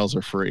means smiles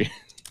are free.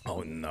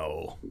 Oh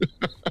no!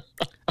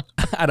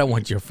 I don't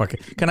want your fucking.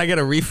 Can I get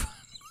a refund?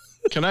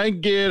 Can I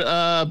get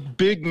a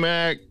Big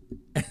Mac,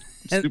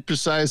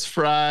 supersized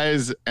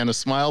fries, and a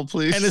smile,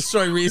 please? And a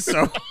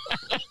chorizo.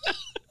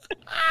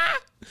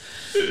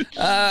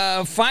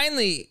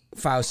 Finally,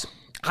 Faust,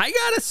 I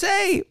gotta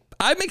say,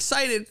 I'm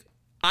excited.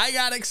 I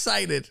got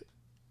excited,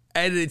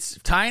 and it's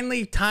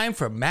time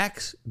for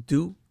Max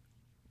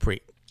Dupree.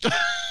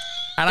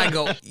 And I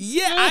go,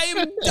 yeah, I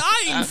am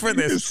dying for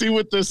this. See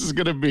what this is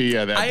going to be.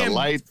 Yeah, they have the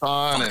lights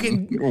on.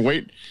 And we're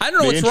waiting. I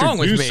don't know what's wrong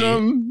with me.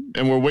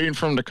 And we're waiting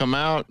for him to come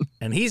out.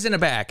 And he's in the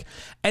back.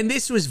 And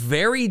this was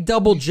very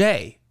Double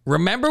J.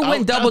 Remember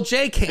when Double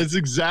J came? It's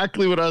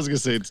exactly what I was going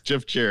to say. It's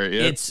Jeff Jarrett.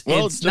 Yeah.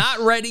 It's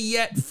not ready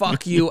yet.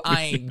 Fuck you.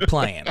 I ain't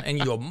playing. And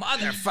you go,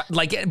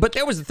 motherfucker. But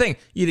there was the thing.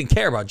 You didn't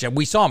care about Jeff.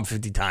 We saw him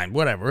 50 times.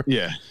 Whatever.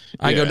 Yeah.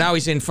 I go, now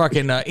he's in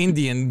fucking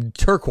Indian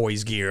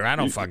turquoise gear. I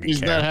don't fucking care.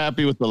 He's not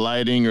happy with the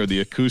lighting or the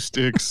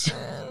acoustics.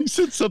 He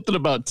said something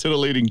about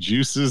titillating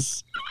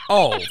juices.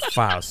 Oh,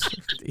 Faust.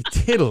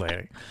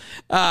 Titillating.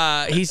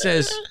 He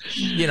says,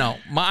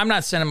 I'm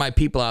not sending my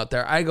people out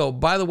there. I go,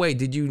 by the way,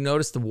 did you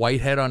notice the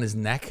white head on his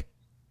neck?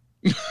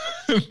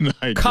 No,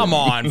 come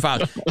on,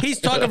 Faust. He's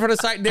talking from the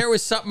side. There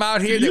was something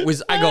out here that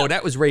was,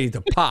 that was ready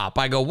to pop.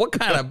 I go, what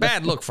kind of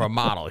bad look for a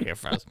model here,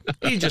 Faust?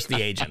 He's just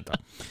the agent, though.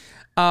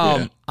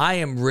 I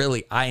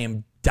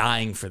am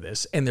dying for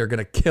this, and they're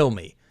going to kill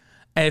me.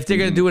 And if they're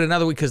going to do it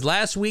another week, because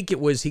last week it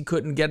was he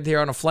couldn't get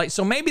there on a flight.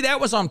 So maybe that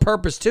was on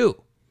purpose,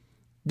 too.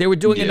 They were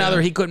doing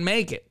another, he couldn't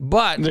make it.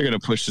 But they're going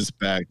to push this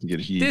back to get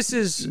heat.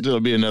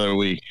 It'll be another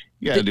week.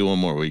 You got to do one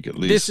more week at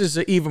least. This is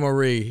Eva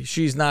Marie.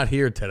 She's not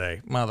here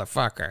today,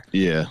 motherfucker.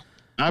 Yeah.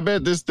 I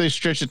bet they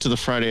stretch it to the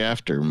Friday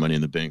after Money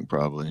in the Bank,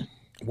 probably.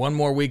 One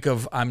more week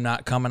of I'm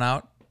not coming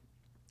out.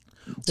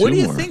 What do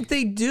you think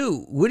they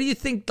do? What do you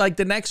think, like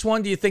the next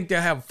one, do you think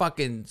they'll have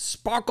fucking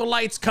sparkle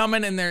lights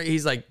coming in there?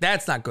 He's like,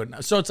 that's not good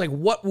enough. So it's like,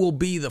 what will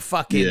be the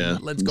fucking,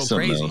 let's go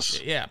crazy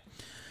shit? Yeah.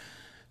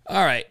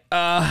 All right.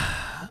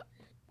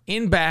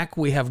 In back,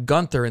 we have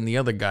Gunther and the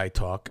other guy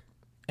talk.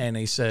 And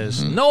he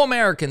says, no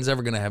American's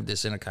ever going to have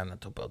this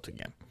Intercontinental belt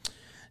again.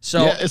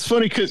 So yeah, it's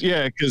funny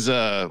because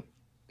I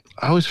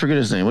always forget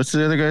his name. What's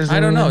the other guy's name? I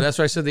don't know. That's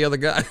why I said the other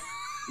guy.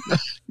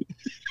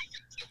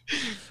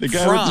 The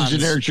guy with the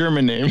generic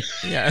German name.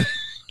 Yeah.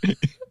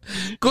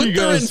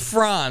 Gunther and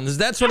Franz.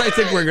 That's what I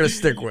think we're going to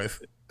stick with.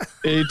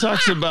 He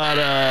talks about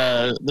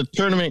the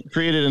tournament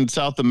created in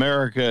South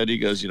America. And he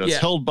goes, it's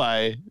held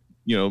by,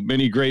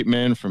 many great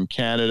men from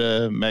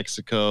Canada,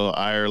 Mexico,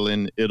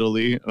 Ireland,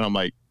 Italy. And I'm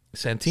like,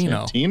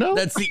 Santino?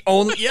 That's the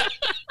only,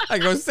 I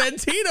go,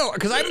 Santino.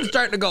 Because I'm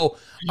starting to go,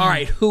 all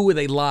right, who were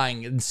they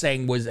lying and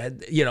saying was,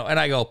 and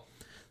I go,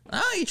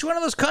 each one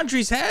of those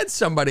countries had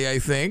somebody, I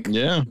think.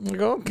 Yeah. I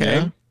go, okay.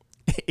 Yeah.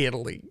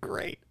 Italy,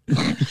 great.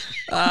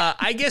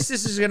 I guess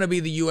this is going to be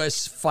the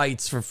U.S.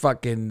 fights for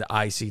fucking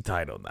IC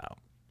title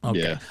now. Okay.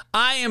 Yeah.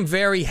 I am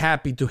very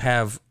happy to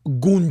have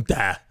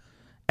Gunther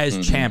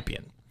as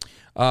champion.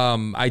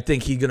 I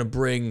think he's going to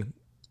bring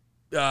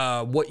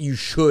what you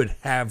should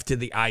have to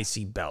the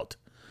IC belt.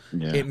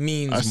 Yeah. It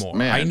means more.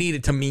 Man. I need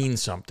it to mean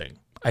something.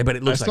 But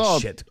it looks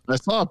like shit. I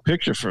saw a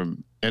picture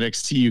from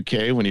NXT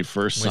UK when he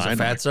first signed.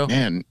 Fatso?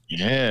 Man,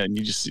 yeah, and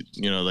you just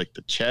like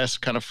the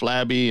chest kind of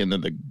flabby, and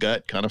then the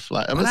gut kind of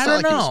flat. I mean, I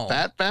don't know. He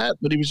was fat,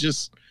 but he was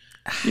just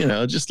You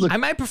know, just look. I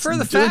might prefer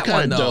the fat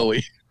one though,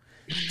 doughy.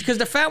 Because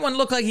the fat one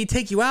looked like he'd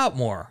take you out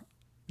more.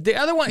 The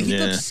other one, he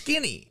looks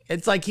skinny.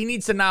 It's like he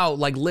needs to now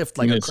like lift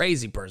like a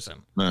crazy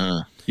person.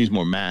 He's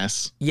more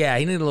mass. Yeah,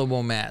 he needs a little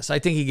more mass. I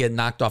think he get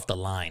knocked off the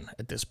line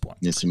at this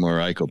point. Needs some more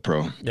Ico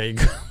Pro. There you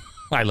go.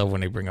 I love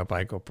when they bring up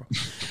Ico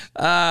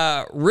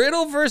Pro.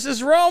 Riddle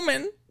versus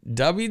Roman,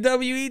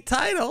 WWE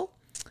title.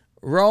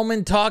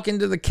 Roman talking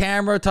to the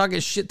camera, talking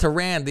shit to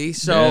Randy.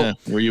 So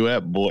where you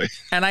at, boy?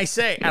 And I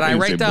say, and I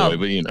write down, boy,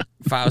 but you know.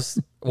 Faust.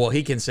 Well,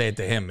 he can say it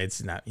to him.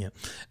 It's not, you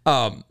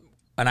know.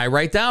 And I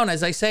write down,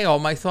 as I say, all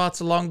my thoughts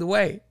along the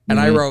way. And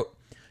I wrote,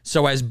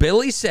 so as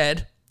Billy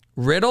said,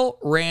 Riddle,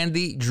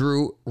 Randy,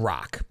 Drew,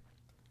 Rock.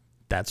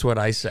 That's what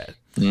I said.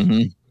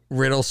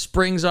 Riddle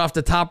springs off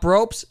the top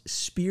ropes,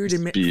 speared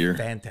him.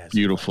 Fantastic.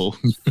 Beautiful.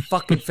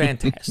 Fucking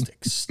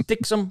fantastic.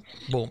 Sticks him.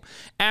 Boom.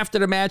 After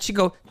the match, he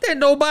go, there's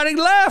nobody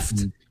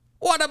left.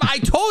 What am I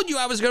told you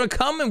I was going to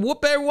come and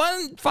whoop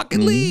everyone,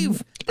 fucking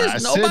leave.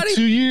 There's nobody. Said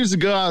 2 years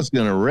ago I was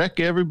going to wreck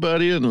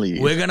everybody and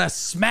leave. We're going to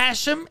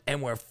smash him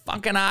and we're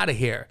fucking out of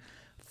here.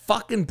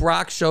 Fucking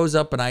Brock shows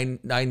up and I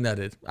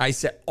nutted. I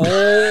said,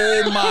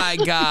 oh my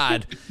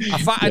God.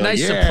 A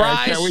nice surprise.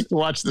 I can't wait to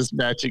watch this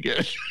match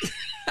again.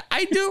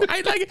 I do.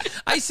 I like it.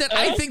 I said,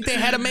 I think they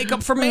had to make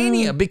up for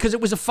Mania because it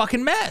was a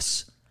fucking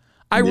mess.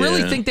 I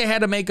really think they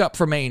had to make up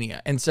for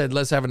Mania and said,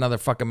 let's have another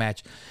fucking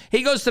match.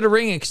 He goes to the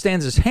ring and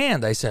extends his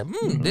hand. I said,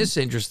 this is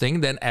interesting.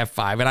 Then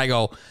F5. And I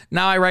go,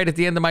 now I write at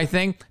the end of my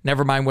thing,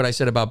 never mind what I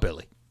said about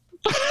Billy.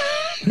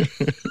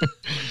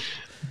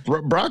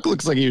 Brock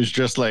looks like he was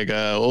dressed like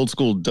old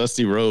school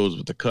Dusty Rhodes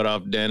with the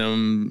cutoff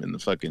denim and the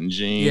fucking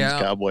jeans,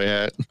 cowboy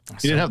hat.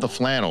 He didn't have the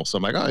flannel. So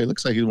I'm like, oh, he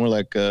looks like he's more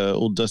like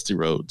old Dusty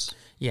Rhodes.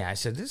 Yeah, I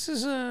said, this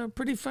is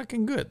pretty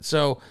fucking good.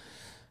 So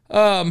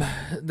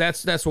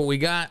that's what we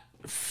got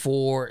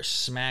for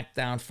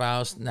SmackDown,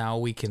 Faust. Now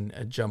we can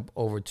jump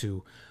over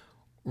to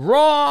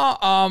Raw.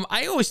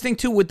 I always think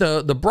too with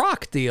the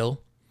Brock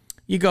deal,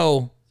 you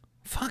go,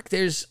 fuck,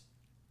 there's,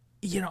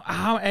 you know,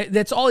 how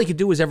that's all he could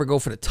do is ever go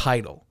for the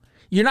title.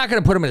 You're not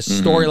going to put him in a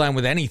storyline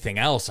with anything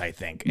else, I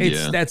think.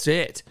 That's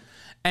it.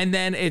 And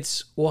then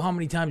it's, well, how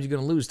many times are you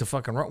going to lose to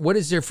fucking Raw? What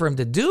is there for him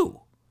to do?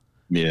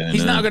 Yeah,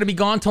 he's not going to be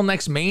gone till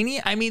next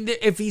Mania. I mean,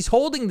 if he's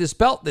holding this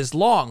belt this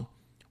long,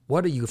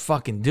 what are you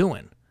fucking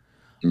doing?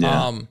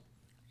 Yeah.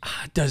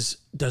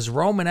 Does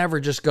Roman ever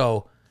just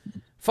go,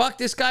 fuck,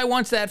 this guy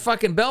wants that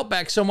fucking belt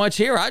back so much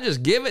here, I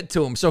just give it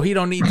to him so he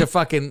don't need to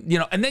fucking, you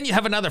know, and then you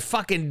have another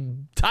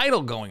fucking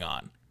title going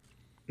on.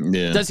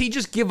 Yeah. Does he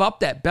just give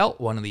up that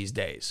belt one of these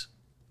days?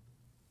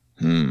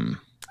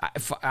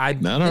 I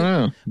don't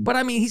know. But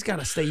I mean, he's got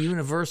to stay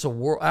Universal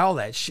World, all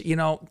that shit, you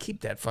know,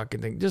 keep that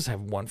fucking thing. Just have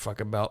one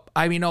fucking belt.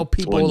 I mean,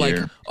 people are like,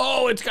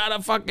 oh, it's got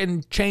to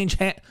fucking change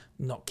hand.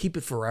 No, keep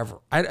it forever.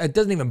 It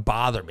doesn't even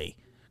bother me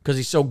because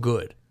he's so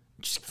good.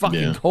 Just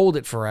fucking hold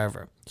it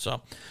forever.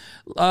 So,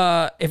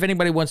 if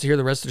anybody wants to hear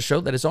the rest of the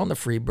show that is on the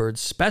Freebirds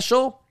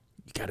special,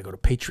 you got to go to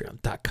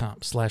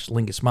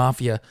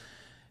patreon.com/LingusMafia.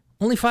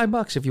 Only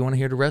 $5 if you want to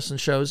hear the wrestling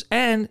shows,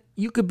 and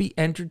you could be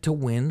entered to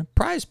win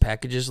prize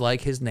packages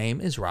like his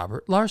name is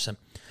Robert Larson.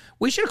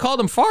 We should have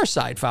called him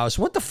Farside, Faust.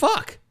 What the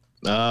fuck?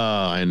 Oh,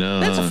 I know.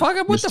 That's a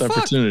fucking what the fuck?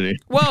 Opportunity.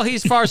 Well,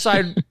 he's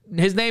Farside.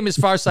 His name is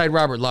Farside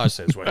Robert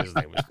Larson is what his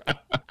name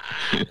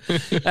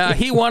is.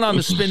 He won on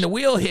the spin the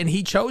wheel, and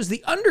he chose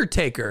the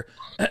Undertaker.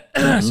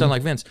 Sound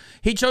like Vince.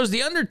 He chose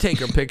the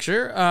Undertaker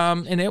picture,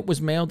 and it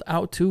was mailed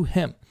out to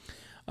him.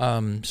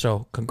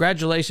 So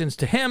congratulations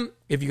to him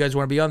if you guys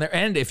want to be on there.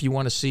 And if you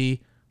want to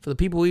see, for the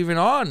people even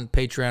on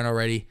Patreon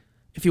already,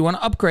 if you want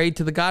to upgrade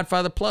to the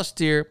Godfather Plus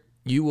tier,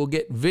 you will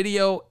get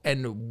video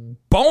and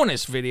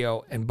bonus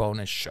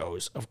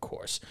shows, of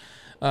course.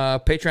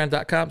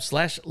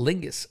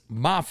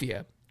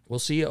 Patreon.com/LingusMafia. We'll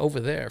see you over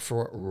there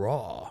for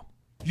Raw.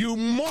 You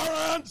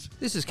morons!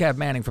 This is Cav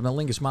Manning from the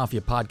Lingus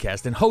Mafia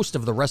podcast and host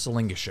of the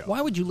Wrestlingus Show.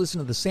 Why would you listen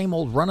to the same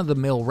old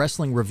run-of-the-mill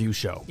wrestling review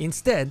show?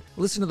 Instead,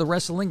 listen to the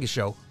Wrestlingus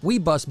Show. We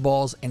bust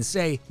balls and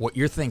say what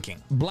you're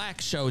thinking.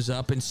 Black shows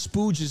up and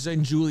spooges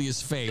in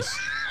Julia's face.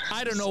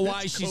 I don't know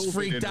why she's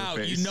freaked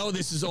out. You know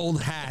this is old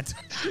hat.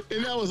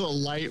 And that was a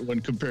light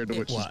one compared to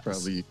what she's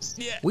probably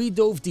used. Yeah. We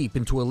dove deep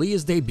into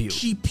Elias' debut.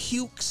 She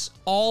pukes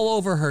all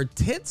over her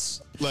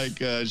tits. Like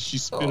she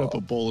spit up a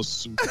bowl of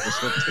soup or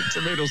something.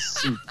 Tomato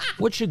soup.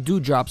 What should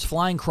Dewdrop's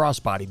flying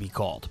crossbody be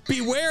called?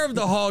 Beware of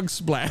the hog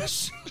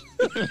splash.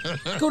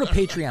 Go to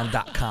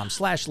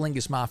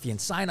patreon.com/LingusMafia and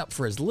sign up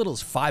for as little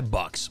as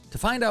 $5. To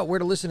find out where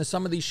to listen to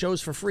some of these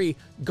shows for free,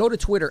 go to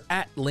Twitter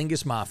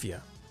 @LingusMafia.